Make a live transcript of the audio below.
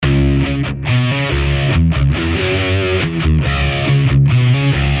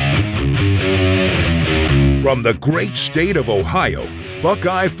From the great state of Ohio,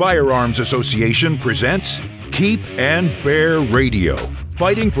 Buckeye Firearms Association presents Keep and Bear Radio,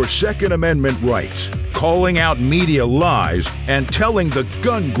 fighting for Second Amendment rights, calling out media lies, and telling the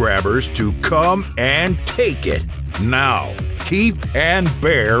gun grabbers to come and take it. Now, Keep and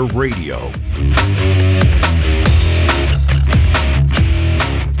Bear Radio.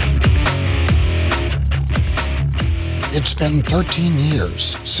 It's been 13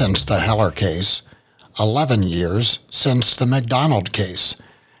 years since the Heller case, 11 years since the McDonald case,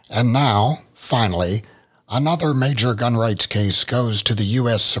 and now, finally, another major gun rights case goes to the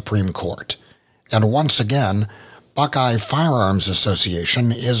U.S. Supreme Court. And once again, Buckeye Firearms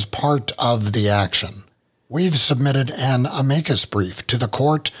Association is part of the action. We've submitted an amicus brief to the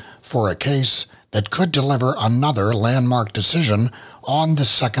court for a case that could deliver another landmark decision on the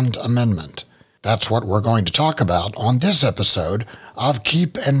Second Amendment. That's what we're going to talk about on this episode of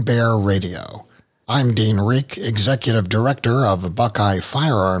Keep and Bear Radio. I'm Dean Reek, Executive Director of Buckeye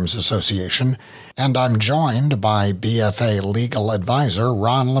Firearms Association, and I'm joined by BFA Legal Advisor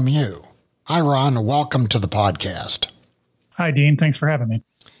Ron Lemieux. Hi, Ron. Welcome to the podcast. Hi, Dean. Thanks for having me.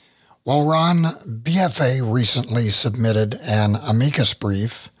 Well, Ron, BFA recently submitted an amicus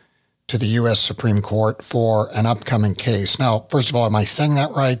brief to the U.S. Supreme Court for an upcoming case. Now, first of all, am I saying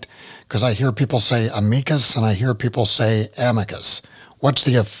that right? Because I hear people say amicus and I hear people say amicus. What's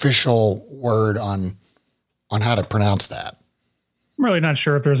the official word on how to pronounce that? I'm really not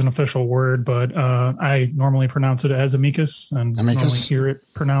sure if there's an official word, but I normally pronounce it as amicus and normally hear it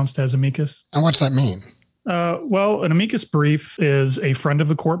pronounced as amicus. And what's that mean? Well, an amicus brief is a friend of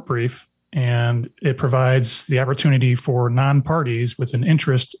the court brief, and it provides the opportunity for non-parties with an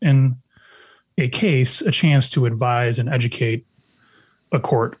interest in a case a chance to advise and educate a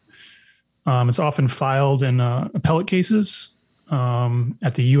court. It's often filed in appellate cases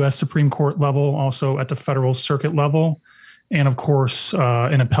at the U.S. Supreme Court level, also at the federal circuit level, and of course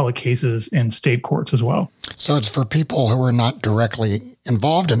in appellate cases in state courts as well. So it's for people who are not directly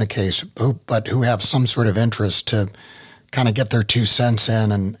involved in the case, but who have some sort of interest to kind of get their 2 cents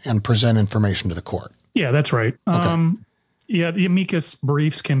in and present information to the court. Yeah, that's right. Okay. The amicus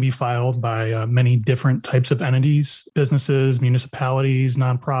briefs can be filed by many different types of entities, businesses, municipalities,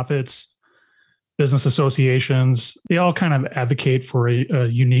 nonprofits, business associations. They all kind of advocate for a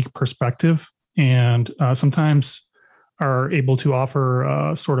unique perspective and sometimes are able to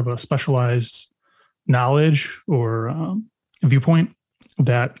offer sort of a specialized knowledge or viewpoint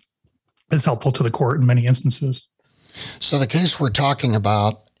that is helpful to the court in many instances. So the case we're talking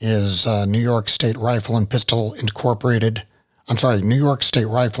about is New York State Rifle and Pistol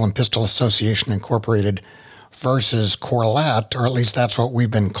Association Incorporated versus Corlett, or at least that's what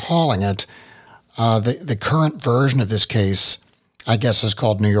we've been calling it. The current version of this case, I guess, is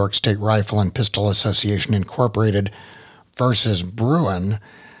called New York State Rifle and Pistol Association Incorporated versus Bruen.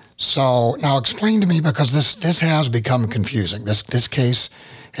 So now explain to me, because this has become confusing. This case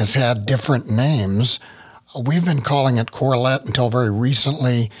has had different names. We've been calling it Corlett until very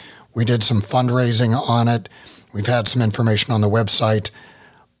recently. We did some fundraising on it. We've had some information on the website.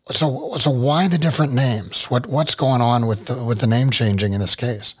 So why the different names? What's going on with the name changing in this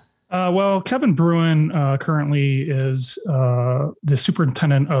case? Well, Kevin Bruen currently is the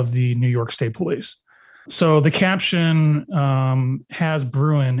superintendent of the New York State Police. So the caption has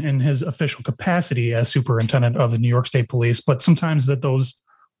Bruen in his official capacity as superintendent of the New York State Police, but sometimes those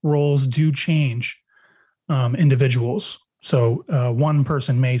roles do change individuals. So one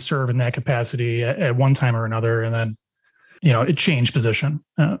person may serve in that capacity at one time or another, and then, it changed position.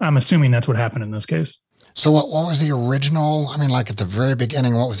 I'm assuming that's what happened in this case. So what was the original, like at the very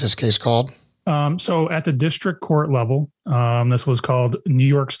beginning, what was this case called? So at the district court level, this was called New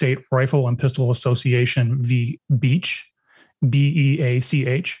York State Rifle and Pistol Association v. Beach,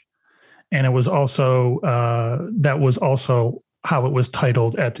 B-E-A-C-H. And it was also, that was also how it was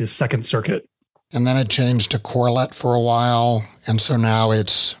titled at the Second Circuit. And then it changed to Corlett for a while, and so now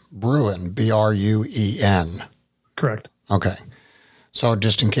it's Bruen, B-R-U-E-N. Correct. Okay. So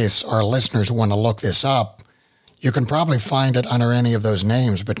just in case our listeners want to look this up, you can probably find it under any of those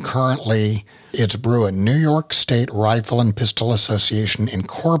names, but currently it's Bruen, New York State Rifle and Pistol Association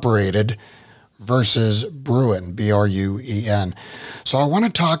Incorporated versus Bruen, B-R-U-E-N. So I want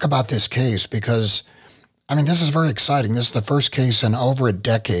to talk about this case because, this is very exciting. This is the first case in over a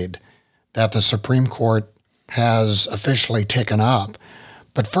decade that the Supreme Court has officially taken up.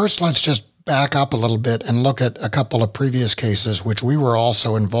 But first, let's just back up a little bit and look at a couple of previous cases, which we were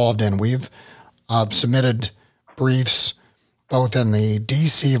also involved in. We've submitted briefs both in the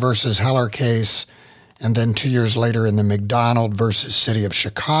D.C. versus Heller case and then 2 years later in the McDonald versus City of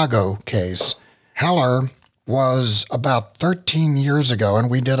Chicago case. Heller was about 13 years ago, and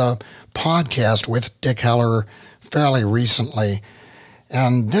we did a podcast with Dick Heller fairly recently.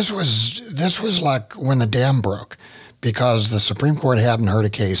 And this was like when the dam broke, because the Supreme Court hadn't heard a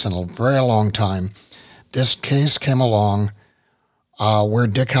case in a very long time. This case came along where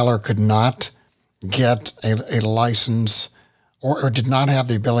Dick Heller could not get a license or did not have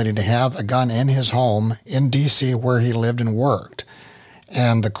the ability to have a gun in his home in D.C. where he lived and worked.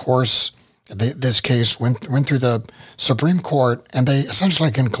 And of course, this case went through the Supreme Court, and they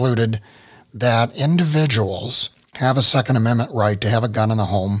essentially concluded that individuals have a Second Amendment right to have a gun in the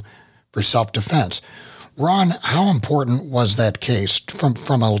home for self-defense. Ron, how important was that case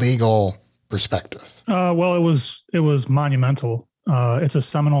from a legal perspective? Well, it was monumental. It's a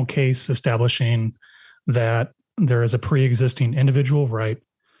seminal case establishing that there is a pre-existing individual right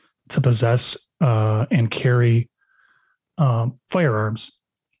to possess and carry firearms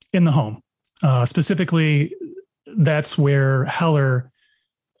in the home. Specifically, that's where Heller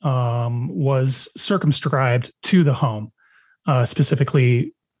was circumscribed to the home,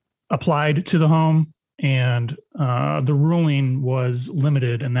 specifically applied to the home, and the ruling was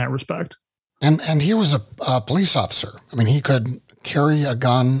limited in that respect. And he was a police officer. I mean, he could carry a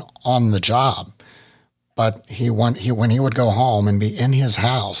gun on the job, but when he would go home and be in his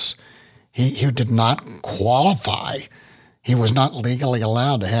house, he did not qualify. He was not legally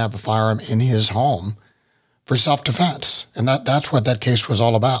allowed to have a firearm in his home for self-defense. And that's what that case was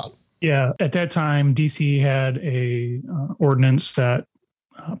all about. Yeah. At that time, D.C. had a ordinance that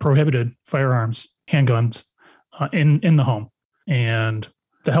prohibited firearms, handguns in the home. And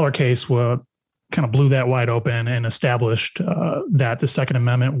the Heller case kind of blew that wide open and established that the Second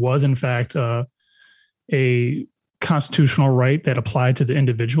Amendment was, in fact, a constitutional right that applied to the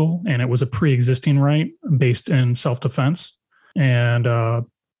individual, and it was a pre-existing right based in self-defense. And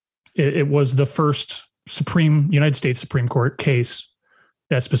it was the first United States Supreme Court case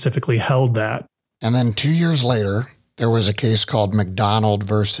that specifically held that. And then 2 years later, there was a case called McDonald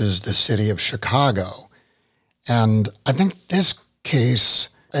versus the city of Chicago. And I think this case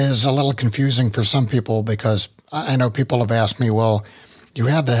is a little confusing for some people, because I know people have asked me, well, you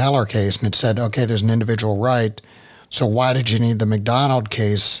had the Heller case and it said, okay, there's an individual right. So why did you need the McDonald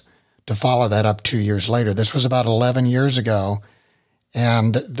case to follow that up 2 years later? This was about 11 years ago.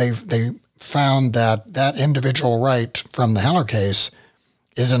 And they found that individual right from the Heller case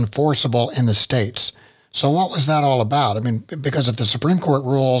is enforceable in the states. So what was that all about? I mean, because if the Supreme Court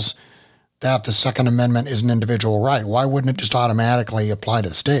rules that the Second Amendment is an individual right, why wouldn't it just automatically apply to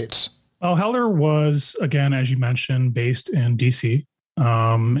the states? Well, Heller was, again, as you mentioned, based in D.C.,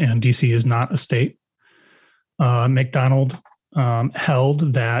 and D.C. is not a state. McDonald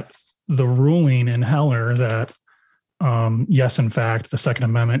held that the ruling in Heller that, yes, in fact, the Second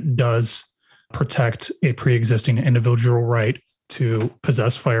Amendment does protect a pre-existing individual right to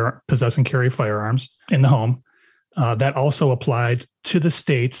possess and carry firearms in the home. That also applied to the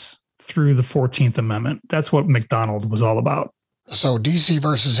states through the 14th Amendment. That's what McDonald was all about. So D.C.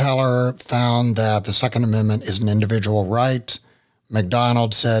 versus Heller found that the Second Amendment is an individual right.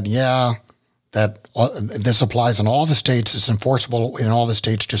 McDonald said, yeah, that this applies in all the states. It's enforceable in all the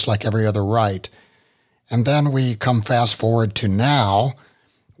states, just like every other right. And then we come fast forward to now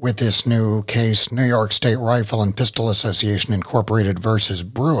with this new case, New York State Rifle and Pistol Association Incorporated versus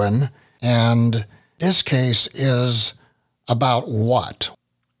Bruen. And this case is about what?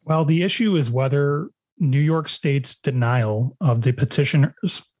 Well, the issue is whether New York State's denial of the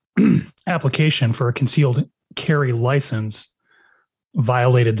petitioner's application for a concealed carry license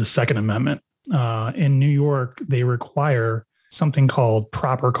violated the Second Amendment. In New York, they require something called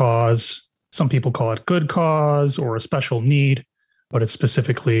proper cause. Some people call it good cause or a special need, but it's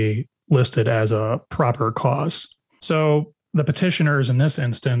specifically listed as a proper cause. So the petitioners in this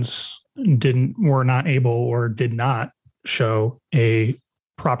instance were not able or did not show a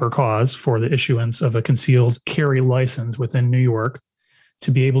proper cause for the issuance of a concealed carry license within New York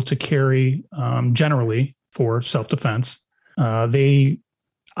to be able to carry generally for self-defense. They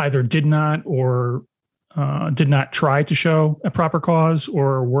either did not or did not try to show a proper cause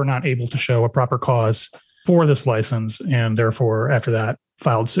or were not able to show a proper cause for this license, and therefore, after that,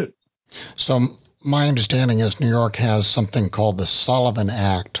 filed suit. So my understanding is New York has something called the Sullivan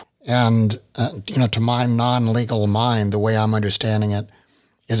Act. And, to my non-legal mind, the way I'm understanding it,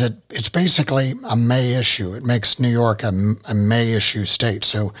 is it's basically a may issue. It makes New York a may issue state.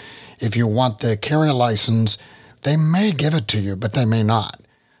 So if you want the carry license, they may give it to you, but they may not.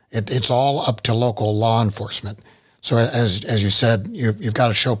 It's all up to local law enforcement. So as you said, you've got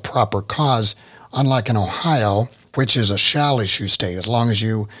to show proper cause, unlike in Ohio, which is a shall issue state. As long as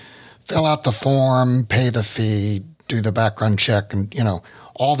you fill out the form, pay the fee, do the background check, and,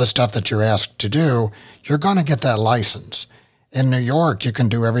 all the stuff that you're asked to do, you're going to get that license. In New York, you can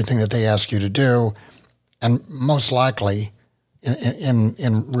do everything that they ask you to do, and most likely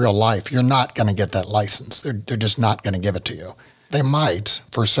in real life, you're not going to get that license. They're just not going to give it to you. They might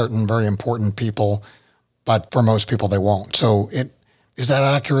for certain very important people, but for most people, they won't. So is that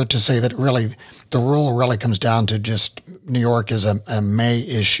accurate to say that really the rule really comes down to just New York is a may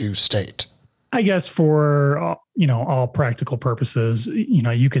issue state? I guess for all practical purposes,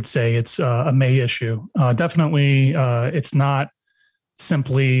 you could say it's a may issue. Definitely, it's not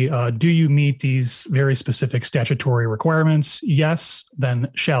simply do you meet these very specific statutory requirements? Yes, then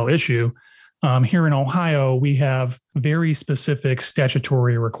shall issue. Here in Ohio, we have very specific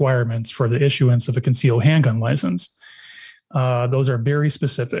statutory requirements for the issuance of a concealed handgun license. Those are very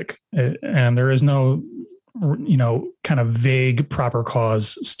specific, and there is no kind of vague proper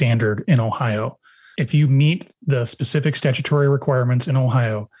cause standard in Ohio. If you meet the specific statutory requirements in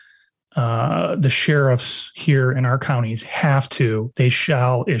Ohio, the sheriffs here in our counties they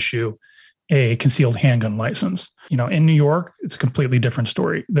shall issue a concealed handgun license. In New York, it's a completely different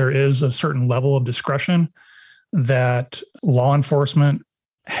story. There is a certain level of discretion that law enforcement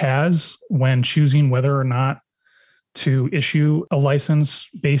has when choosing whether or not to issue a license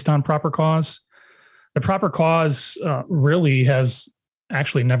based on proper cause. The proper cause really has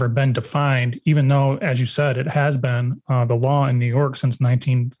actually never been defined, even though, as you said, it has been the law in New York since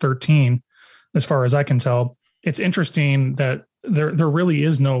 1913, as far as I can tell. It's interesting that there really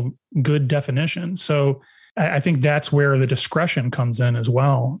is no good definition. So I think that's where the discretion comes in as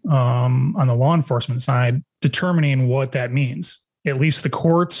well, on the law enforcement side, determining what that means. At least the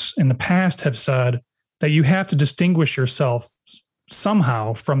courts in the past have said that you have to distinguish yourself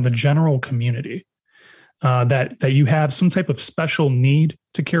somehow from the general community. That you have some type of special need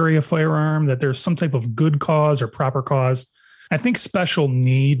to carry a firearm, that there's some type of good cause or proper cause. I think special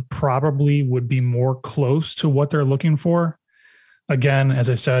need probably would be more close to what they're looking for. Again, as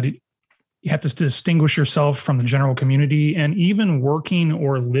I said, you have to distinguish yourself from the general community, and even working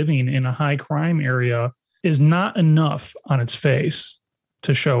or living in a high crime area is not enough on its face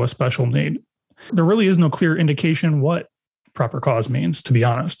to show a special need. There really is no clear indication what proper cause means, to be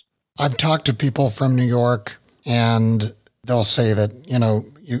honest. I've talked to people from New York, and they'll say that,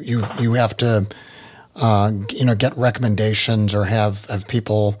 you have to, get recommendations or have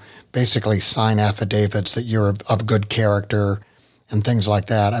people basically sign affidavits that you're of good character and things like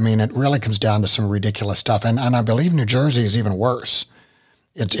that. I mean, it really comes down to some ridiculous stuff. And I believe New Jersey is even worse.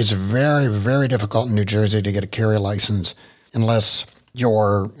 It's very, very difficult in New Jersey to get a carry license unless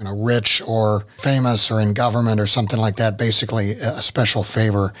you're rich or famous or in government or something like that, basically a special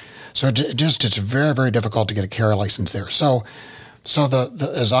favor. So it's very, very difficult to get a carry license there. So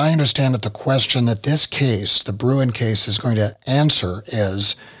as I understand it, the question that this case, the Bruen case, is going to answer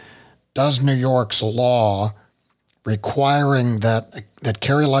is, does New York's law requiring that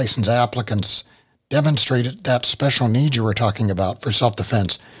carry license applicants demonstrate that special need you were talking about for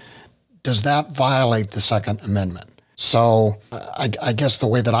self-defense, does that violate the Second Amendment? So I guess the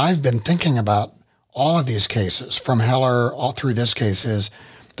way that I've been thinking about all of these cases, from Heller all through this case, is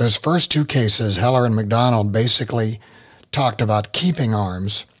those first two cases, Heller and McDonald, basically talked about keeping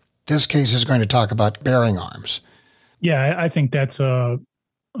arms. This case is going to talk about bearing arms. Yeah, I think that's a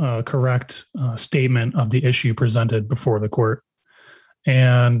correct statement of the issue presented before the court.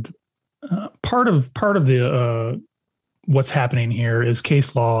 And part of the what's happening here is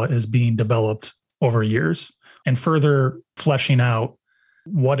case law is being developed over years and further fleshing out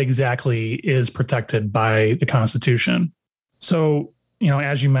what exactly is protected by the Constitution. So,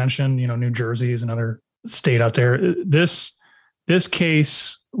 as you mentioned, New Jersey is another state out there. This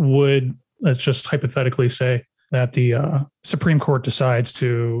case would, let's just hypothetically say that the Supreme Court decides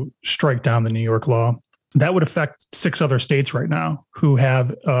to strike down the New York law. That would affect 6 other states right now who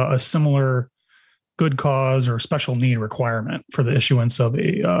have a similar good cause or special need requirement for the issuance of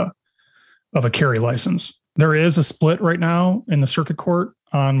a carry license. There is a split right now in the circuit court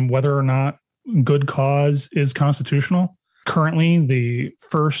on whether or not good cause is constitutional. Currently, the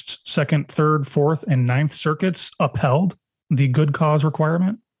 1st, 2nd, 3rd, 4th, and 9th circuits upheld the good cause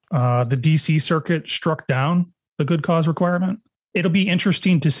requirement. The DC circuit struck down the good cause requirement. It'll be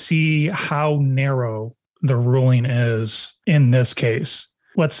interesting to see how narrow the ruling is in this case.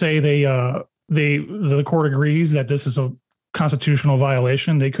 Let's say the court agrees that this is a constitutional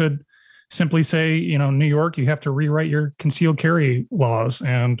violation. They could simply say, New York, you have to rewrite your concealed carry laws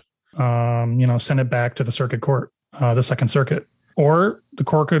and, send it back to the circuit court, the Second Circuit. Or the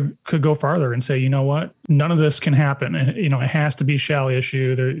court could go farther and say, you know what, none of this can happen. And, it has to be shall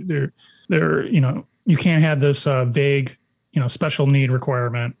issue. You can't have this vague, special need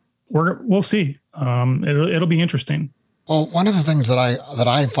requirement. We'll see. It'll be interesting. Well, one of the things that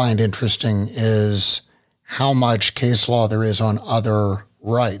I find interesting is how much case law there is on other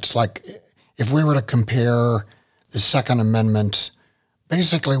rights. Like if we were to compare the Second Amendment,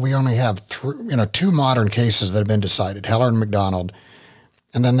 basically we only have two modern cases that have been decided, Heller and McDonald,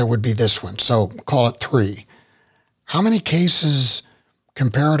 and then there would be this one. So call it three. How many cases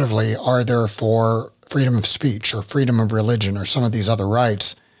comparatively are there for freedom of speech or freedom of religion or some of these other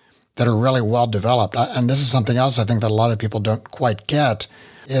rights that are really well developed? And this is something else I think that a lot of people don't quite get,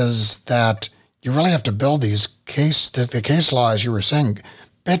 is that you really have to build the case law, as you were saying,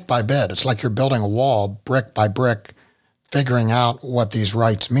 bit by bit. It's like you're building a wall, brick by brick, figuring out what these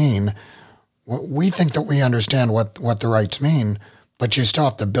rights mean. We think that we understand what the rights mean, but you still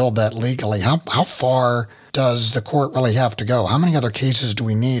have to build that legally. How far does the court really have to go? How many other cases do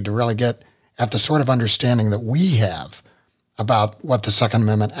we need to really get at the sort of understanding that we have about what the Second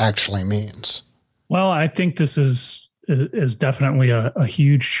Amendment actually means? Well, I think this is definitely a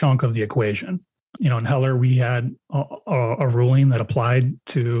huge chunk of the equation. In Heller, we had a ruling that applied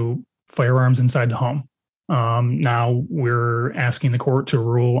to firearms inside the home. Now we're asking the court to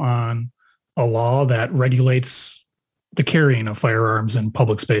rule on a law that regulates the carrying of firearms in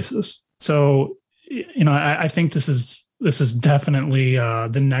public spaces. So, I think this is definitely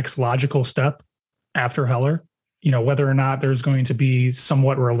the next logical step after Heller. Whether or not there's going to be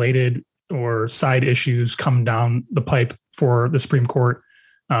somewhat related or side issues come down the pipe for the Supreme Court,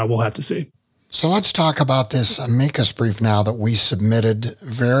 we'll have to see. So let's talk about this amicus brief now that we submitted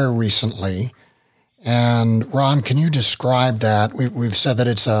very recently. And Ron, can you describe that? We've said that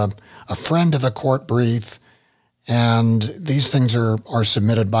it's a friend of the court brief, and these things are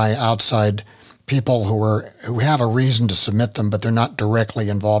submitted by outside people who have a reason to submit them, but they're not directly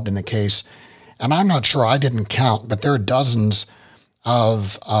involved in the case. And I'm not sure, I didn't count, but there are dozens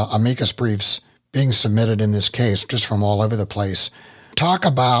of amicus briefs being submitted in this case just from all over the place. Talk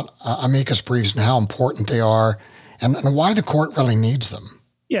about amicus briefs and how important they are and why the court really needs them.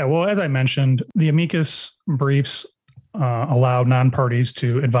 Yeah, well, as I mentioned, the amicus briefs allow non-parties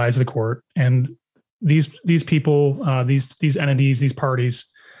to advise the court. And these people, these entities, these parties,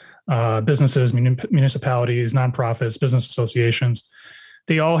 businesses, municipalities, nonprofits, business associations,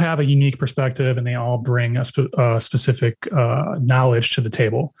 they all have a unique perspective and they all bring a specific knowledge to the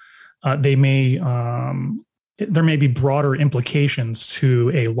table. There may be broader implications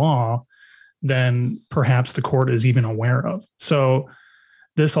to a law than perhaps the court is even aware of. So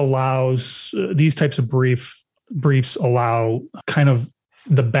this allows these types of briefs allow kind of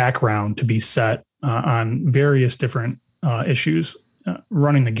the background to be set on various different issues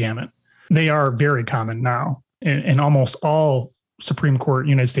running the gamut. They are very common now in almost all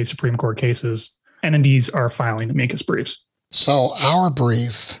United States Supreme Court cases. Entities are filing amicus briefs. So our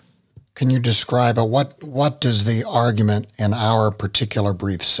brief, can you describe what does the argument in our particular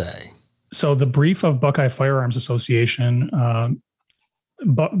brief say? So the brief of Buckeye Firearms Association,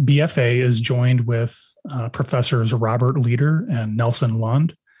 BFA, is joined with Professors Robert Leader and Nelson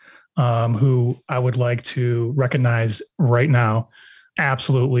Lund, who I would like to recognize right now.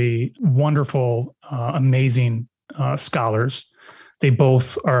 Absolutely wonderful, amazing scholars. They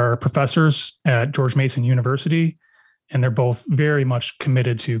both are professors at George Mason University, and they're both very much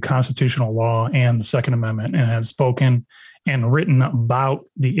committed to constitutional law and the Second Amendment, and have spoken and written about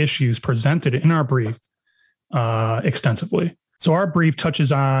the issues presented in our brief extensively. So our brief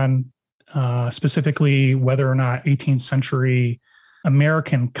touches on specifically whether or not 18th century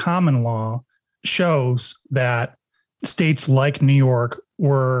American common law shows that states like New York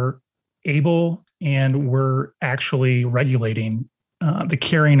were able and were actually regulating the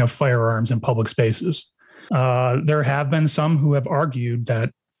carrying of firearms in public spaces. There have been some who have argued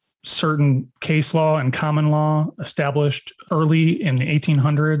that certain case law and common law established early in the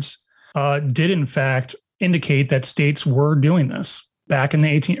 1800s did in fact indicate that states were doing this back in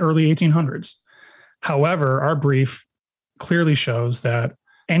the early 1800s. However, our brief clearly shows that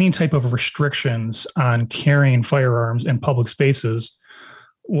any type of restrictions on carrying firearms in public spaces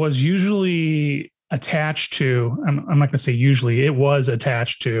was usually attached to, I'm not going to say usually, it was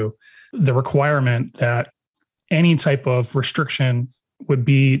attached to the requirement that any type of restriction would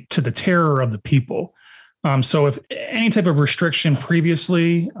be to the terror of the people. So if any type of restriction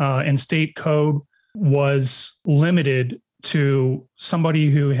previously in state code was limited to somebody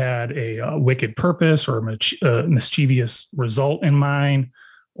who had a wicked purpose or a mischievous result in mind,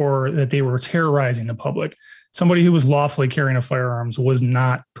 or that they were terrorizing the public, somebody who was lawfully carrying a firearms was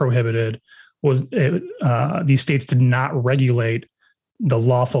not prohibited. These states did not regulate the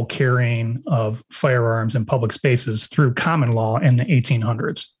lawful carrying of firearms in public spaces through common law in the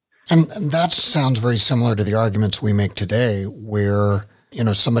 1800s. And that sounds very similar to the arguments we make today, where,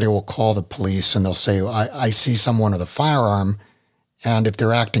 somebody will call the police and they'll say, I see someone with a firearm. And if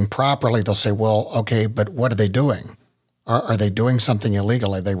they're acting properly, they'll say, well, okay, but what are they doing? Are they doing something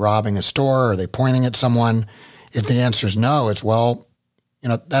illegal? Are they robbing a store? Are they pointing at someone? If the answer is no, it's, well,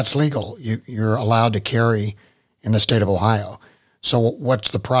 that's legal. You're allowed to carry in the state of Ohio. So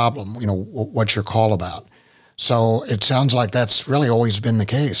what's the problem? What's your call about? So it sounds like that's really always been the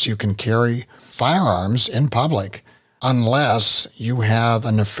case. You can carry firearms in public unless you have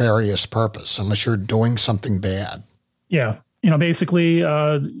a nefarious purpose, unless you're doing something bad. Yeah. Basically,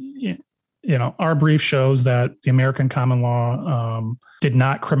 our brief shows that the American common law did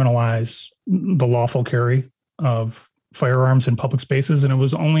not criminalize the lawful carry of firearms in public spaces. And it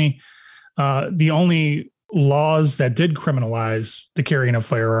was only the only laws that did criminalize the carrying of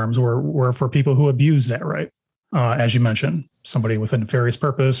firearms were for people who abuse that right. As you mentioned, somebody with a nefarious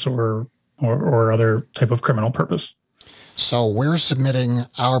purpose or other type of criminal purpose. So we're submitting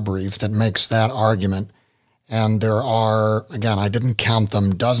our brief that makes that argument. And there are, again, I didn't count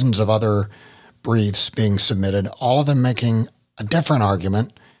them, dozens of other briefs being submitted, all of them making a different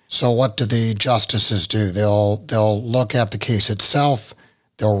argument. So what do the justices do? They'll look at the case itself.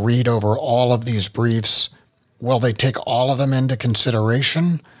 They'll read over all of these briefs. Will they take all of them into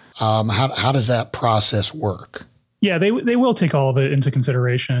consideration? How does that process work? Yeah, they will take all of it into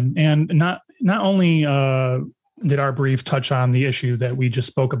consideration. And not only did our brief touch on the issue that we just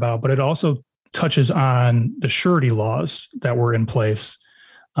spoke about, but it also touches on the surety laws that were in place.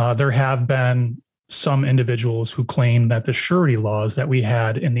 There have been some individuals who claim that the surety laws that we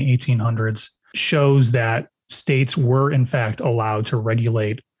had in the 1800s shows that states were in fact allowed to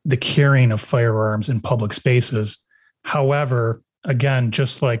regulate the carrying of firearms in public spaces. However, again,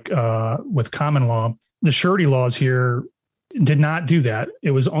 just like with common law, the surety laws here did not do that.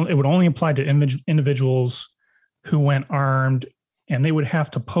 It would only apply to individuals who went armed, and they would have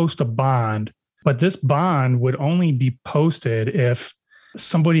to post a bond. But this bond would only be posted if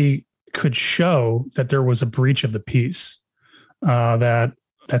somebody could show that there was a breach of the peace, that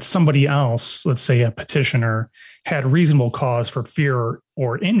somebody else, let's say a petitioner, had reasonable cause for fear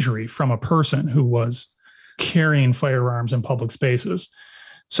or injury from a person who was carrying firearms in public spaces.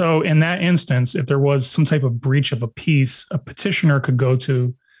 So in that instance, if there was some type of breach of a peace, a petitioner could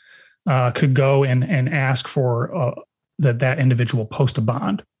go and ask for that individual post a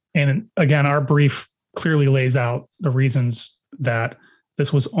bond. And again, our brief clearly lays out the reasons that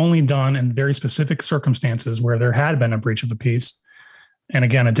this was only done in very specific circumstances where there had been a breach of the peace. And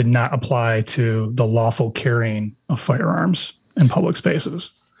again, it did not apply to the lawful carrying of firearms in public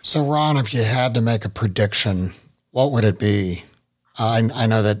spaces. So, Ron, if you had to make a prediction, what would it be? I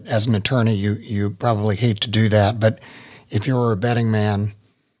know that as an attorney, you probably hate to do that, but if you were a betting man,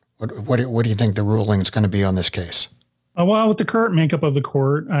 what do you think the ruling is going to be on this case? Well, with the current makeup of the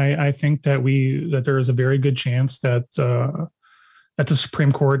court, I think that there is a very good chance that the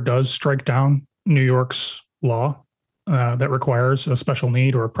Supreme Court does strike down New York's law that requires a special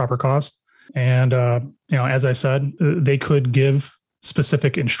need or a proper cause. And as I said, they could give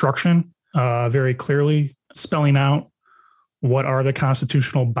specific instruction, very clearly spelling out what are the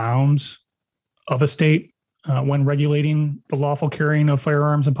constitutional bounds of a state when regulating the lawful carrying of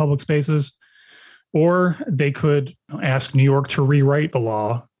firearms in public spaces. Or they could ask New York to rewrite the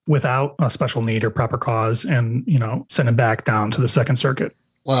law without a special need or proper cause and, send it back down to the Second Circuit.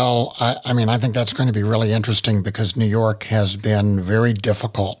 Well, I think that's going to be really interesting because New York has been very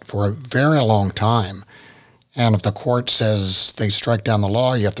difficult for a very long time. And if the court says they strike down the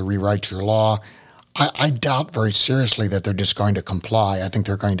law, you have to rewrite your law. I doubt very seriously that they're just going to comply. I think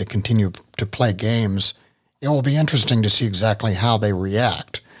they're going to continue to play games. It will be interesting to see exactly how they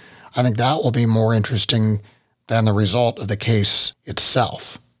react. I think that will be more interesting than the result of the case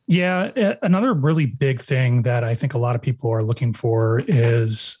itself. Yeah, another really big thing that I think a lot of people are looking for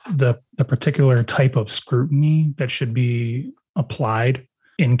is the particular type of scrutiny that should be applied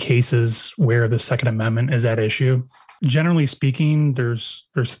in cases where the Second Amendment is at issue. Generally speaking, there's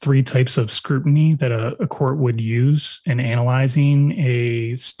three types of scrutiny that a court would use in analyzing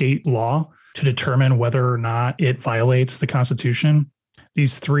a state law to determine whether or not it violates the Constitution.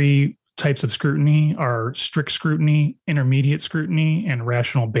 These three types of scrutiny are strict scrutiny, intermediate scrutiny, and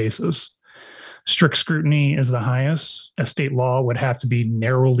rational basis. Strict scrutiny is the highest. A state law would have to be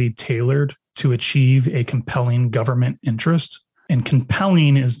narrowly tailored to achieve a compelling government interest. And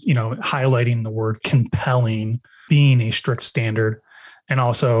compelling is, highlighting the word compelling being a strict standard, and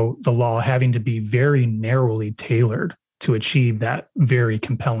also the law having to be very narrowly tailored to achieve that very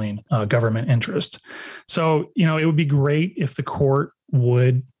compelling government interest. So, it would be great if the court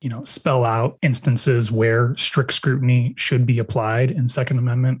would, spell out instances where strict scrutiny should be applied in Second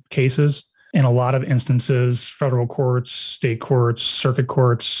Amendment cases. In a lot of instances, federal courts, state courts, circuit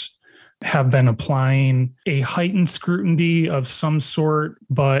courts have been applying a heightened scrutiny of some sort,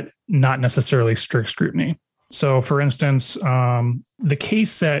 but not necessarily strict scrutiny. So, for instance, the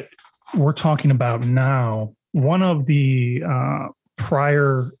case that we're talking about now, one of the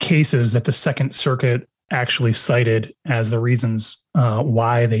prior cases that the Second Circuit actually cited as the reasons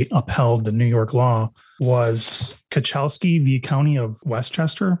why they upheld the New York law was Kachowski v. County of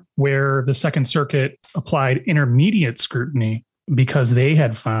Westchester, where the Second Circuit applied intermediate scrutiny because they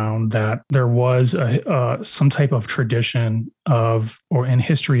had found that there was some type of tradition or in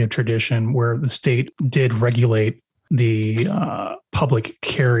history of tradition where the state did regulate the public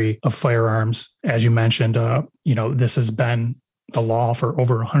carry of firearms. As you mentioned, this has been the law for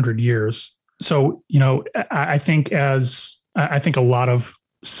over 100 years. So, I think a lot of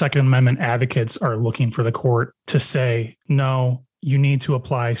Second Amendment advocates are looking for the court to say, no, you need to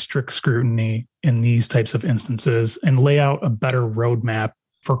apply strict scrutiny in these types of instances and lay out a better roadmap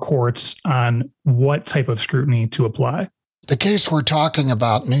for courts on what type of scrutiny to apply. The case we're talking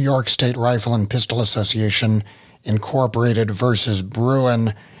about, New York State Rifle and Pistol Association Incorporated versus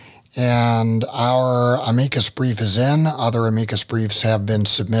Bruen, and our amicus brief is in. Other amicus briefs have been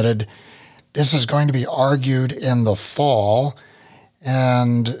submitted. This is going to be argued in the fall,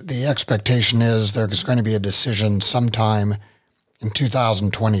 and the expectation is there's going to be a decision sometime in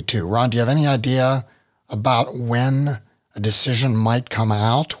 2022. Ron, do you have any idea about when a decision might come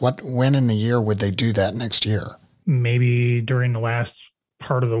out? When in the year would they do that next year? Maybe during the last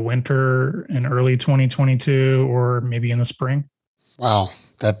part of the winter in early 2022, or maybe in the spring. Wow.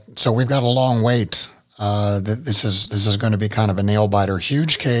 So we've got a long wait. This is going to be kind of a nail biter.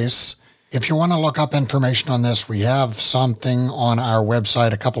 Huge case. If you want to look up information on this, we have something on our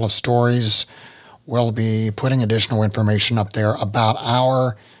website, a couple of stories. We'll be putting additional information up there about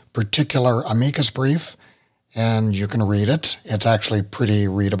our particular amicus brief, and you can read it. It's actually pretty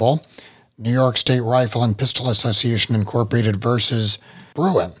readable. New York State Rifle and Pistol Association Incorporated versus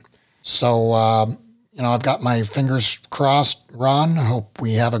Bruen. So, I've got my fingers crossed, Ron. Hope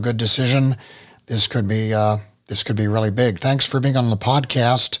we have a good decision. This could be really big. Thanks for being on the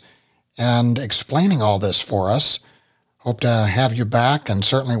podcast and explaining all this for us. Hope to have you back, and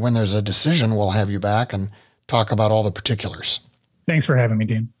certainly when there's a decision, we'll have you back and talk about all the particulars. Thanks for having me,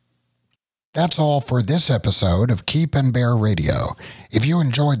 Dean. That's all for this episode of Keep and Bear Radio. If you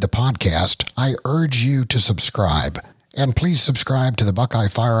enjoyed the podcast, I urge you to subscribe. And please subscribe to the Buckeye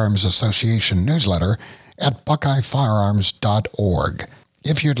Firearms Association newsletter at buckeyefirearms.org.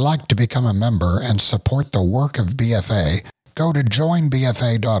 If you'd like to become a member and support the work of BFA, go to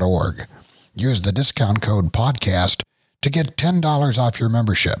joinbfa.org. Use the discount code PODCAST to get $10 off your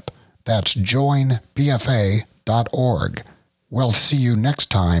membership. That's joinbfa.org. We'll see you next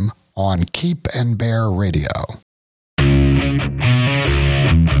time on Keep and Bear Radio.